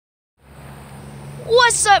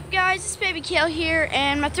What's up, guys? It's Baby Kale here,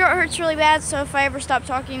 and my throat hurts really bad, so if I ever stop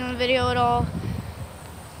talking in the video at all,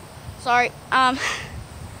 sorry.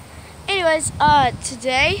 Anyways,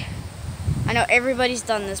 today, I know everybody's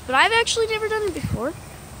done this, but I've actually never done it before.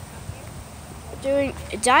 Doing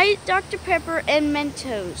Diet Dr. Pepper and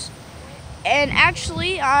Mentos. And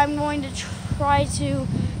actually, I'm going to try to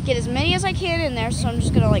get as many as I can in there, so I'm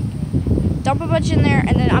just going to, like, dump a bunch in there,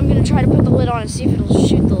 and then I'm going to try to put the lid on and see if it'll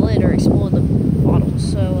shoot the lid or explode the bottle.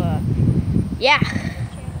 So, yeah.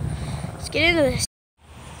 Let's get into this.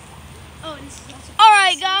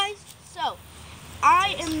 Alright, guys. So,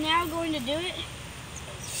 I am now going to do it.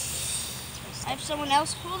 I have someone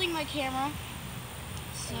else holding my camera.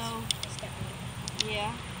 So,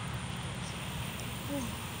 yeah.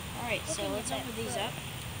 Alright, so let's open these up.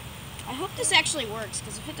 I hope this actually works,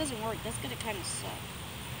 because if it doesn't work, that's going to kind of suck.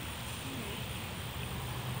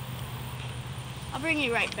 I'll bring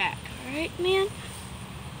you right back. Alright, man?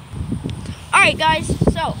 Alright, guys,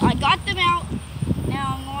 so I got them out.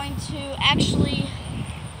 Now I'm going to actually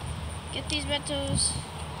get these Mentos.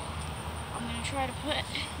 I'm going to try to put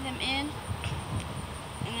them in,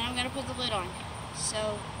 and then I'm going to put the lid on.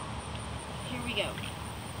 So, here we go.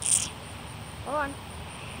 Hold on.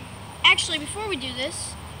 Actually, before we do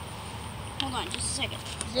this, hold on just a second.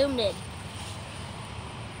 Zoomed in.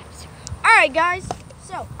 Alright, guys,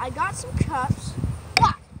 so I got some cups.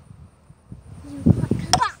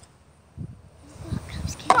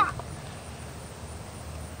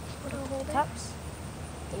 Cups.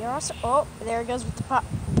 They are also. Oh, there it goes with the pop.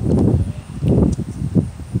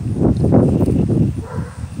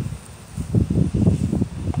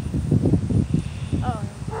 Oh,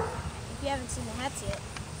 if you haven't seen the hats yet, it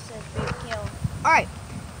says Baby Kale. Alright,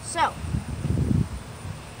 so.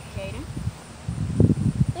 Kaden.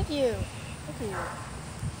 Thank you. Thank you.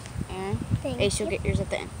 Aaron. Thank Ace, you'll you. get yours at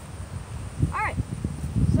the end. Alright,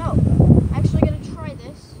 so. I'm actually going to try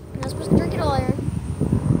this. You're not supposed to drink it all, Aaron.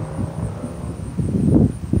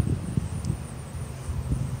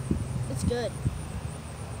 It's good.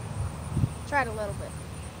 Try it a little bit.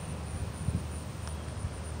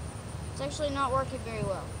 It's actually not working very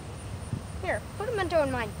well. Here, put a Mento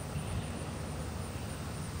in mine.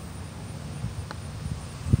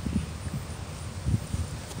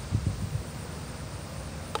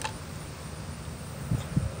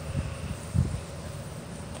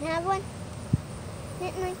 Can I have one?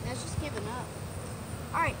 That's just giving up.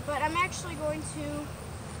 Alright, but I'm actually going to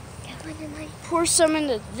Get one in mine. pour some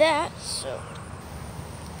into that. So,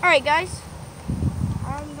 alright, guys.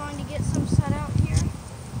 I'm going to get some set out here.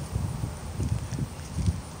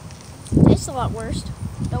 Tastes a lot worse.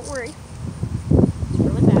 Don't worry. It's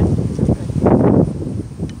really bad. It's not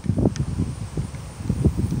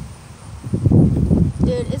good.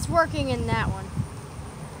 Dude, it's working in that one.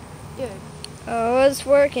 Dude. Oh, it's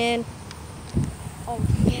working. Oh,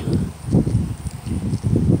 yeah.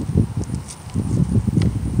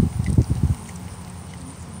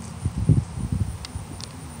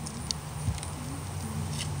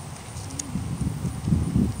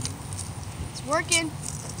 It's working.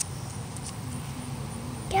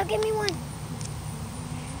 Cal, give me one.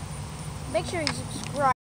 Make sure you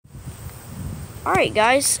subscribe. Alright,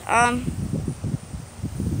 guys.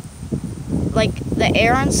 Like the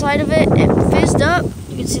air inside of it fizzed up.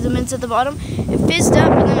 You can see the mints at the bottom. It fizzed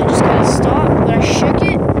up and then it just kind of stopped. But I shook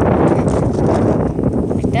it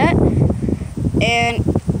like that, and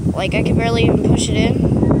like I could barely even push it in.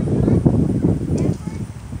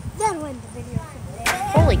 That'll end the video for today.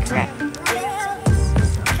 Holy crap!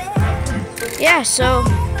 Yeah. So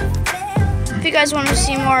if you guys want to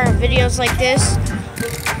see more videos like this,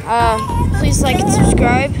 please like and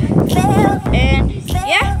subscribe. And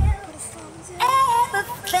yeah.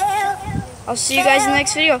 I'll see you guys in the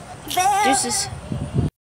next video. Deuces.